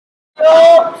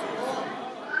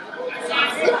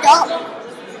up.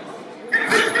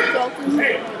 Dalton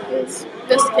is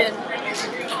this kid.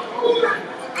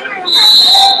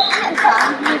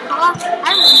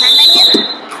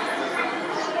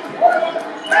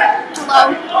 Hello.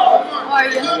 How are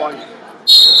you?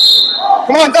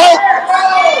 Come on, Dalton!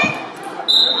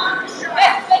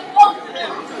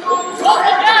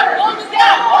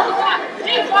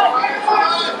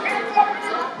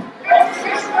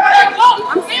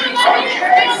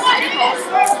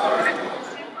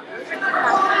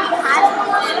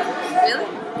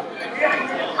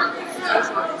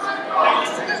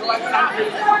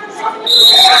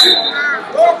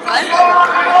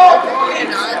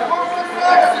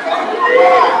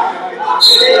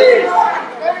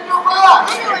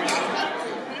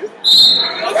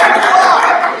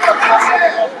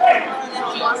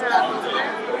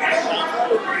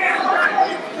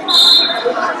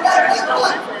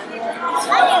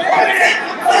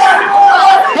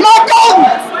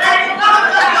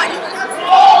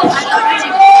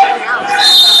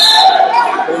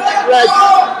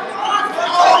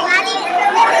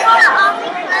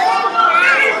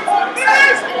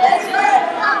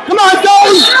 Come on,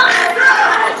 Dalton!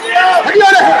 Have you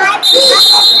had a go out?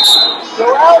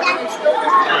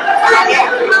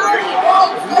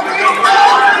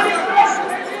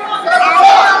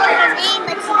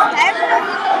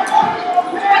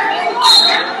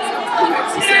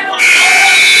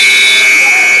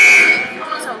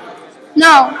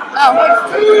 No. Oh.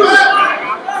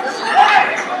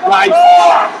 Right.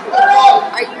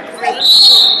 Are you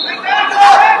crazy?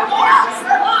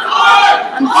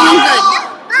 I'm doing good.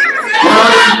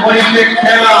 126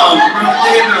 pounds from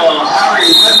Sayville,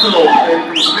 Harry Wessel, and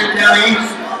from Smithtown East,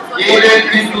 David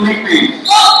and Felipe.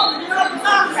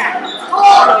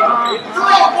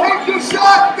 Take your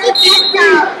shot, 50 feet!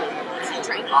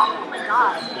 Oh my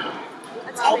god.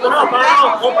 Open up,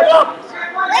 Arnold, open up!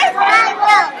 Where's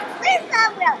Sayville? Where's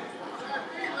Sayville?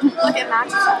 Look at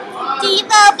Max.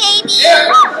 Devo, baby!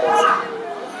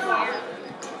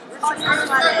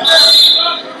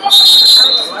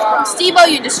 Steve-O,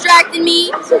 you distracted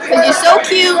me because you're so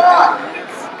cute.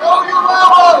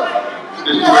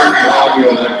 Just work your audio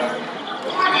there.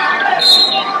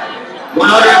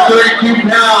 132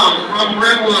 pounds from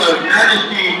Brentwood,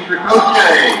 Majesty, Tricoche,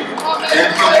 and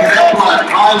from Connecticut,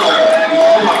 Tyler,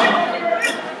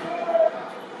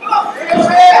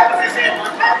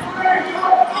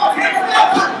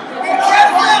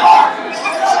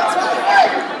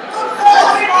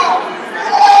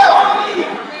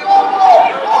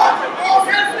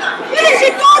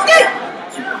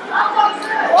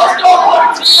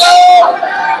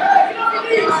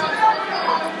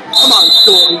 Come on,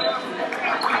 Storm.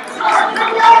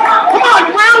 Come on,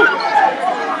 Will!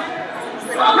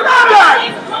 Come on,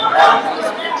 guys!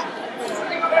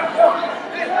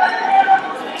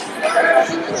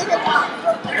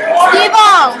 Steve-O,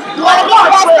 you want to be the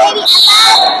best baby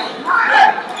ever?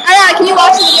 Alright, can you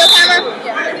watch the video camera?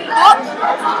 Oh.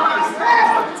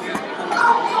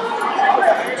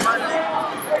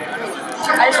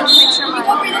 I just want to make sure my... Can you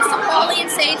go read this Napoleon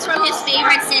Saints from his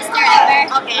favorite sister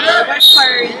ever? Okay. Where's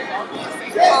Curry?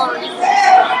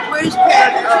 Where's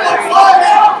Perry?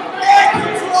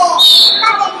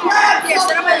 Here,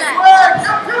 sit on my lap.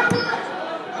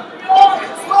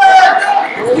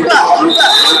 Move up.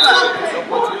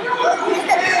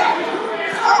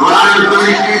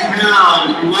 132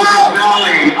 pounds from Locust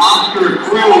Valley, Oscar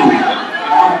Cruz,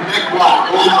 from Connecticut,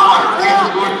 Old Mark, please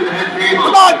report to the head table.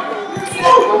 Come on!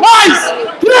 Nice!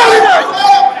 Get out of there!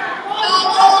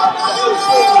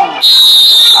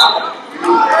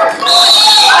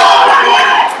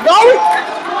 No?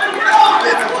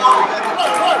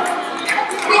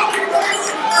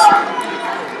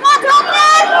 Come on,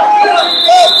 Dalton!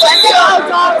 Let's go,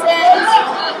 Dalton!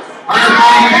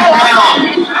 132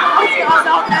 pounds,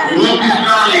 Locust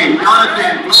Valley,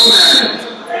 Jonathan Gomez,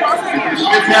 and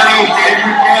Smithtown East,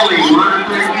 Andrew Bailey,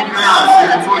 132 pounds,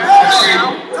 please report to the head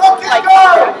table.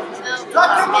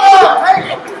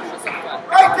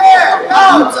 Right there! My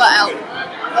boobs are out.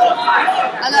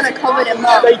 I gotta cover them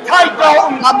up. Stay tight,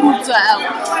 Dalton! My boobs are out.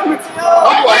 Oh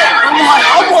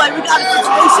boy, we got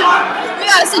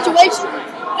a situation.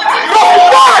 Go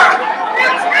back!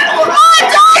 Come on,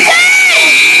 Dalton!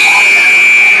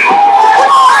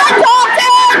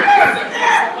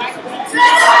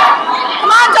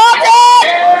 Come on, Dalton!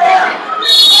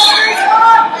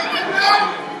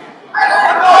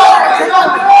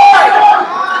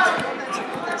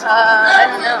 I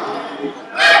don't know.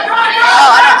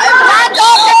 Come on,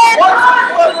 Dalton!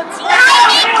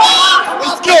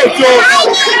 Let's go,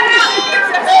 Dalton!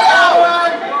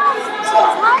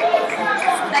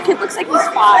 That kid looks like he's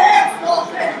 5. I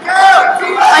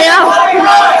know.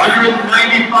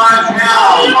 195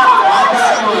 pounds.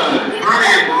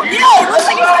 Yeah, he looks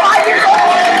like he's 5 years old.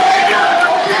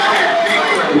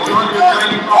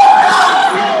 195 pounds.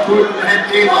 Towards the head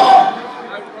table.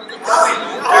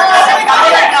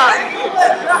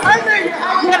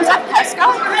 Yeah, was that Pesco?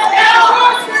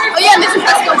 Oh yeah, Mr.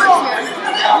 Pesco works here.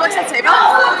 He works at Sayville?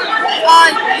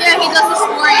 Yeah, he does the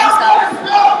scoring and stuff.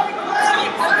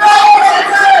 Oh,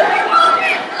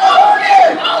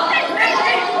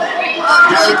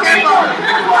 really careful.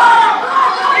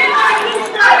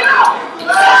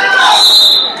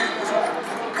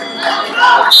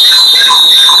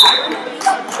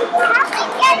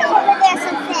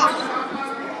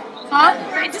 Huh?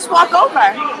 They just walk over.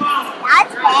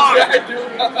 That's bad.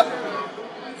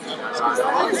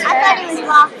 I thought he was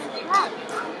walking.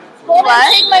 Hold on,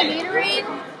 take my Gatorade.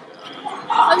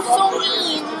 I'm so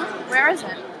mean. Where is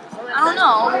it? I don't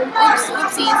know. Oops,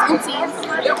 oopsies, oopsies.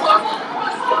 I don't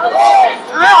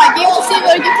know, I gave it to Steve,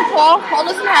 I gave it to Paul. Paul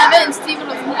doesn't have it, and Steven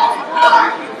doesn't have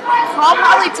it. Paul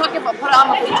probably took it but put it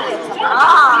on the pizza.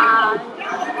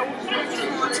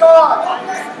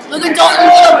 Look at Dalton's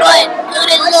little butt.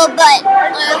 Look at his little butt.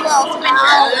 Look at his little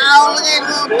sprinter. Oh, look at his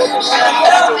little booty.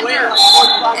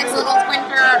 It's a little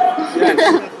sprinter.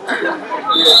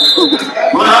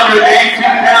 182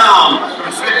 pounds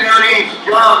from Smith County,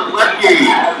 John Lepke.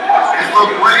 And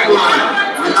from Brentwood,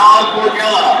 Ronald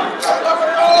Borgella.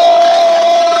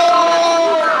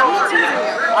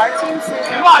 Our team's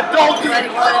Come on, Dalton!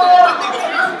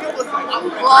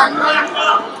 Long.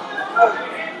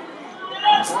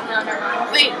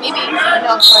 Wait, maybe.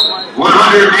 No,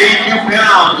 182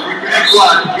 pounds from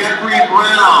Connecticut, Jeffrey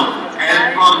Brown.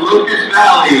 And from Lucas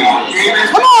Valley, Davis.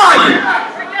 Come on!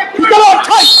 You got all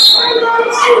tight!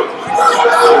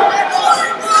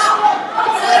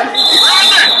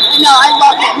 No, I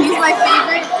love him. He's my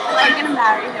favorite. I'm gonna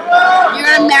marry him. You're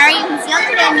gonna marry him? He's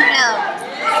younger than you know.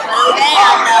 Okay,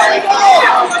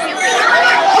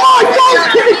 Come on,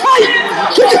 guys! Keep it tight!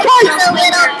 Keep it tight! He's a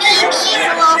little baby.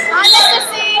 Hi, Mr.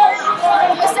 C.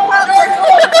 Mr.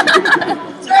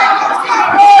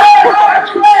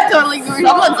 Totally ignoring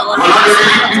someone's a little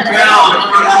 182 pounds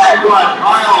from Connecticut,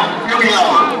 Kyle Filio.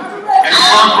 And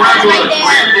from Brentwood,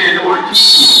 Brandon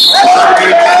Ortiz.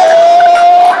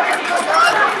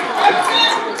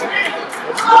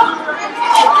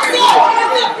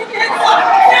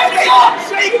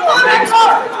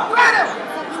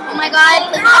 Oh my god,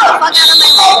 please get the fuck out of my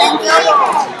way, thank you.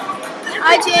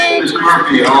 Hi, Jen. Mr.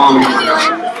 Murphy, how How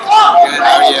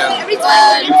are you you? doing? Every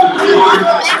time.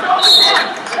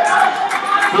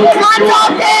 Come on,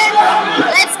 Dalton.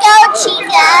 Let's go,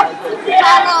 Chica.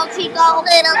 Come on, Chico,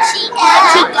 little Chica.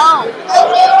 Chico.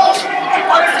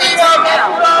 Chico.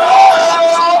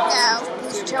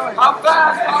 How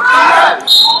fast?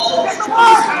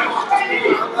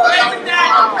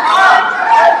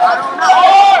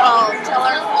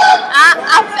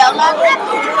 I felt like that.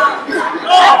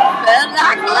 I felt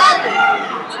like that.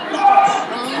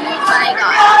 Oh my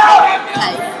god.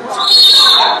 Okay.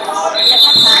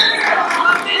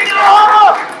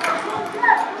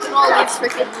 Look at all these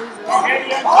freaking losers.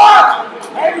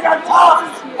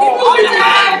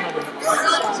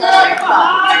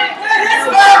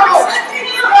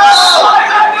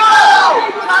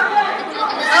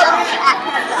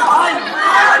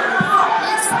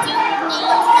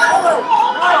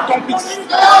 Don't be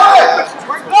stupid.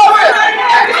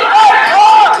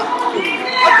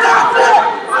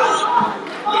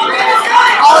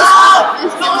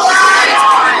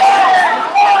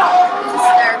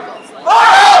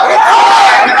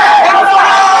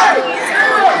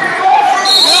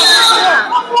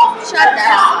 Shut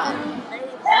up.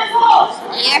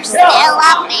 You're still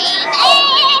up, baby.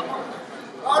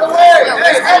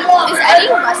 Is Eddie a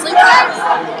wrestling guy?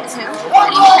 It's who?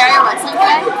 Eddie Carey a wrestling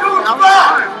guy? No,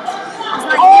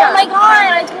 Oh my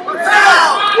god, I totally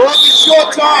forgot. We're up in short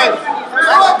time.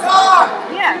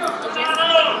 Yeah.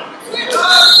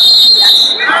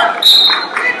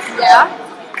 Yeah?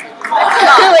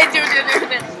 No. Wait, do.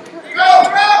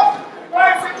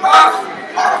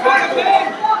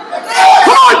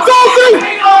 Come on, Dalton!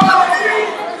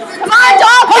 Come on,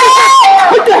 Dalton!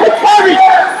 Put the head carry!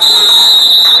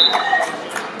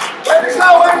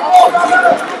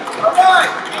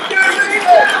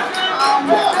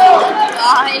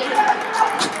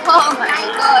 Oh my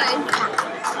god.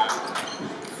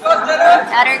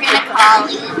 Now they're gonna call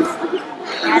you.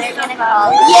 Now they're gonna call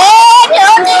you. Yeah,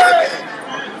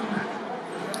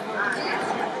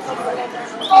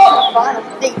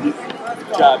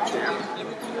 Good job,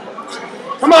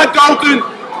 Come on, Dalton!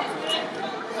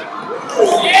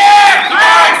 Yeah!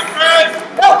 Nice,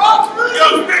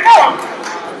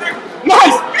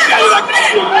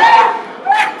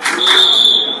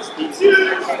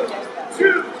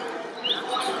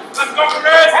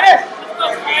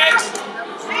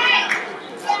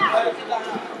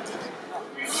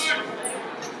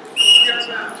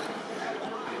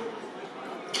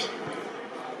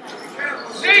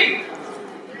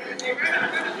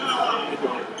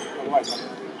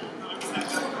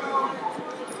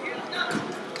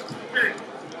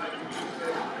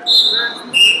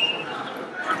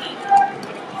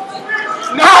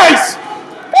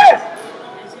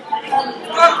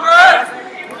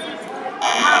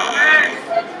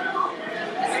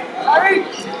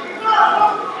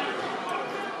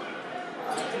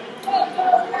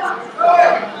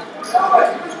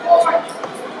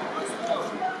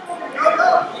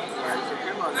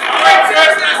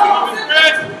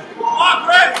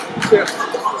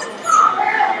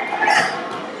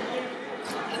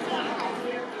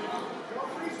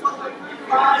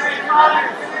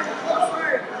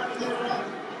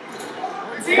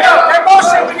 Your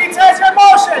motion. We need to test your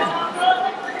motion.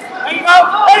 There you go.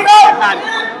 There you go.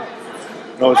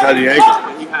 No, it's had the ankle.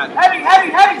 Heavy, heavy,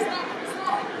 heavy.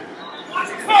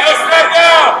 Yes, step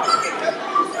down.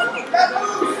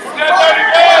 Step down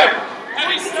again.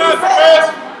 Heavy step, Chris.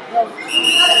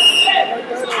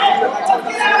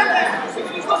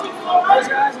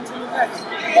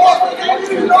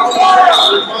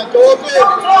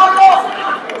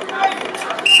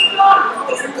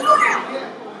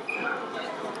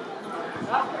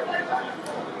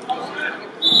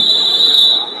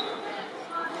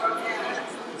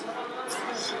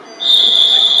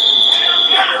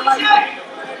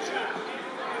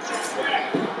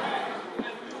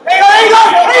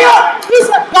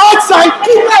 Outside,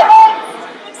 keep it!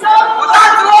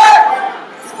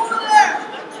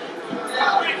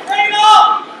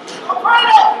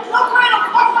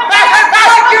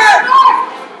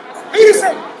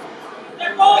 Peterson!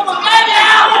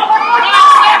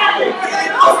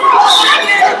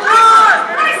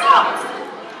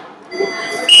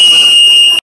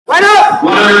 Right up!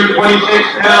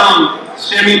 126-pound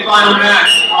semi-final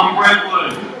match from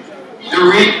Brentwood.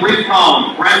 Derek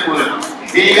Rickholm, Brentwood.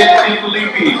 David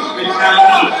Infilippi, Smithtown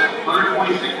East,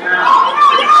 126 pounds.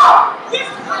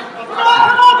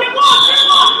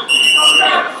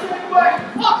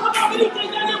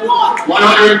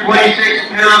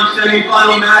 126-pound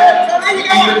semi-final match.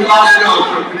 Stephen Bosco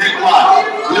from Connecticut.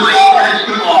 Willie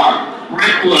Escobar,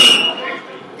 Brentwood.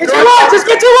 Get you one! Just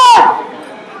get you one!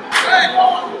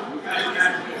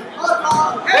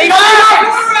 There you go!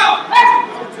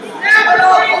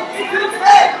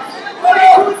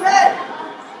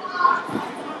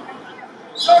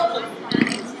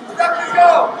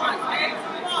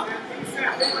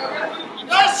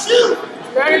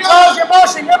 There you go, your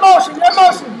motion, your motion, your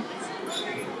motion.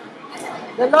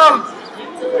 The nose.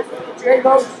 There you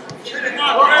go. Snap.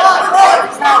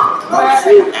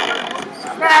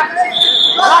 Snap.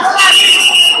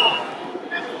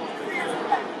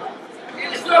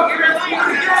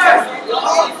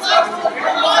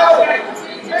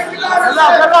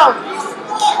 Hello.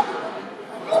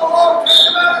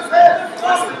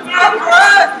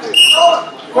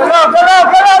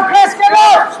 Go, Chris, get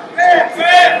up!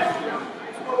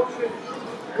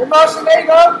 Your motion, there you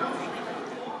go.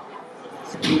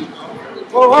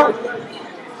 Forward.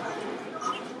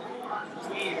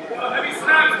 Heavy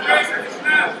snap, Chris, heavy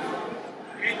snap.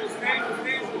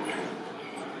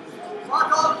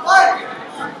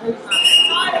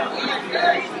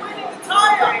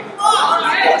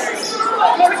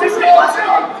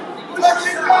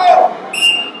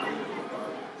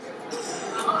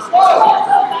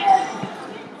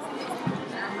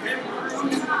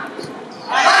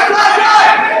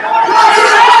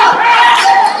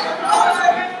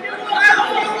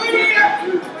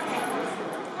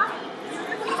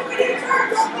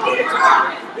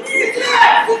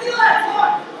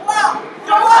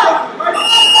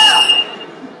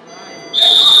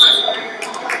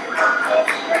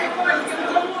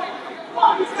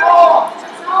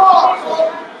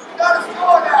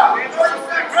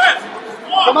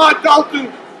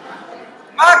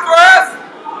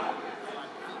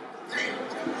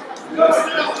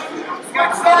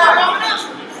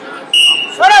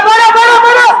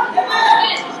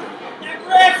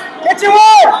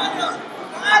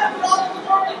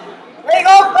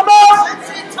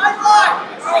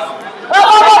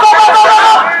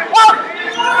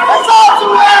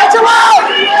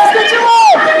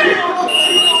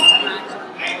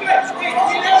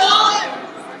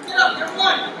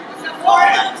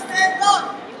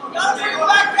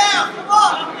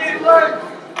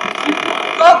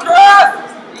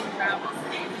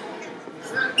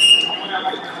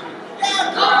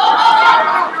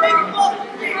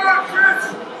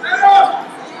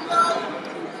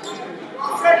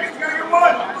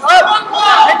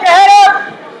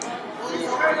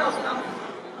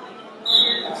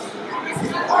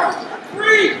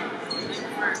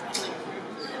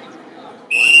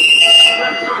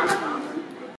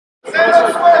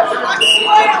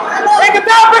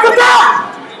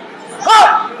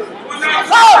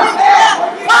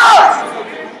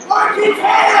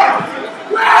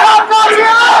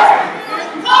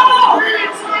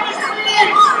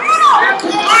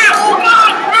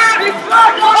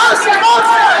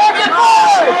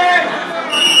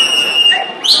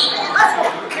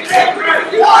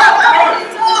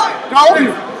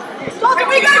 Dalton,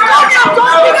 we gotta go now!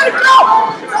 Dalton, we gotta go!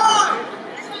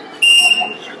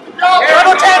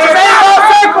 Double chances,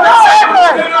 circle!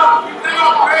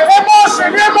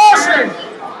 In motion!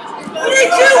 We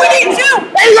need two!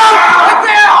 There you go! Right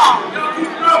there!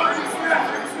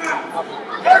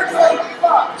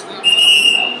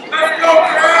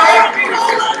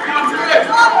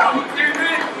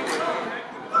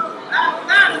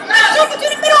 Take it to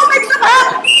the middle, make something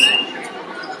happen!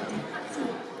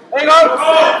 There you go!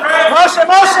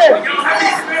 Motion!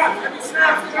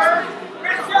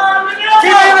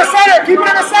 Keep it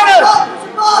in the center!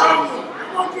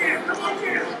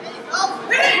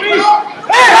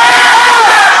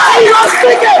 Hey! You go,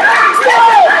 stick it!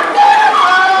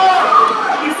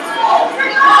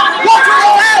 Watch it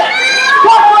out!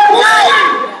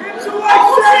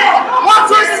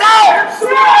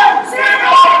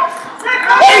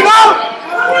 There you go!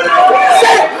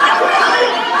 Sit!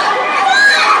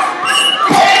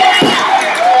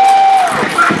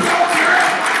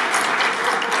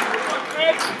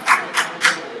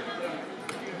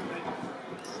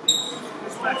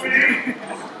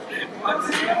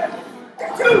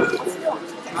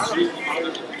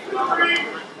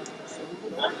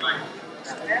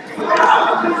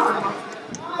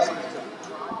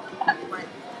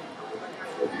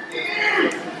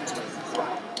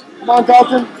 Come on,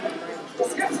 Dalton.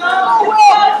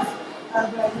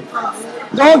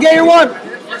 Don't get your one.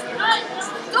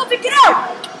 Dalton, get out.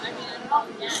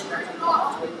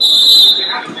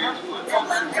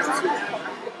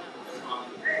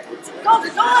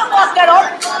 Dalton, don't unlock that arm.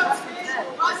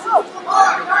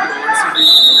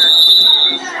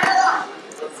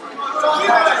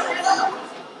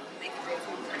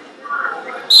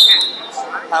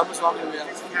 How was walking around?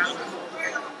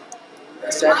 I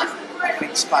said, I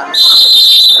think spinal.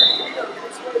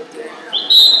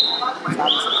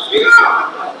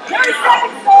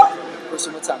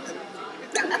 What's up?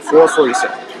 4:47.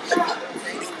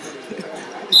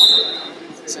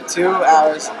 So 2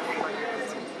 hours.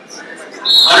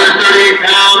 138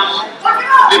 pounds,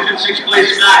 56th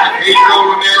place match, Pedro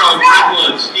Romero,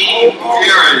 Brentwood, Steve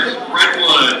Gutierrez,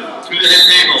 Brentwood, to the head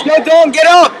table. Yo, Dalton, get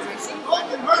up!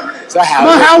 Is that Come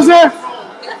on, Hauser!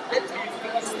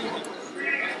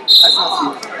 That's not you.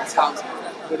 That's Hauser.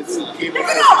 But it's the game. Pick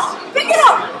it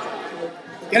up!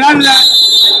 Get out of that!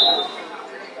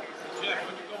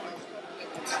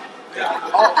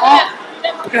 Oh!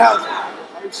 Look at Hauser.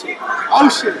 Oh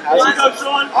shit, Hauser.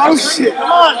 Oh shit,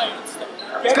 come on!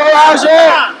 Let's go,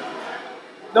 Hauser!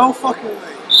 No fucking way.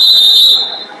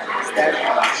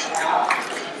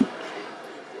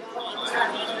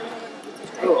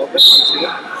 Oh, this one too.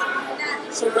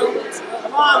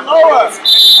 Come on, lower!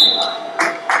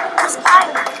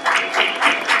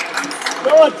 Go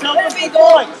on, tell them to be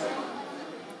going!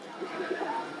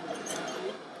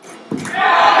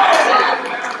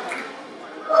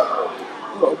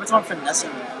 Oh, what's on finesse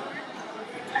in there?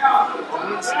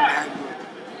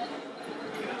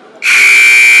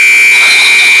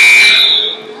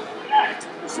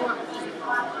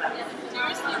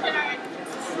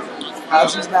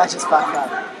 Hauser's match is 5-5.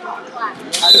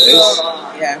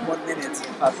 Yeah, in 1 minute,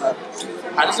 5-5.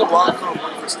 How does a wild card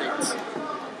work for states?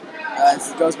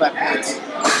 It goes by points. So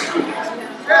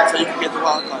you can get the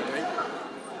wild card, right?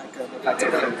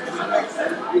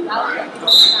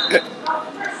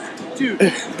 Dude,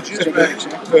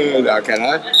 No, can I?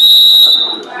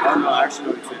 Oh no, actually,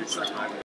 no, you finished.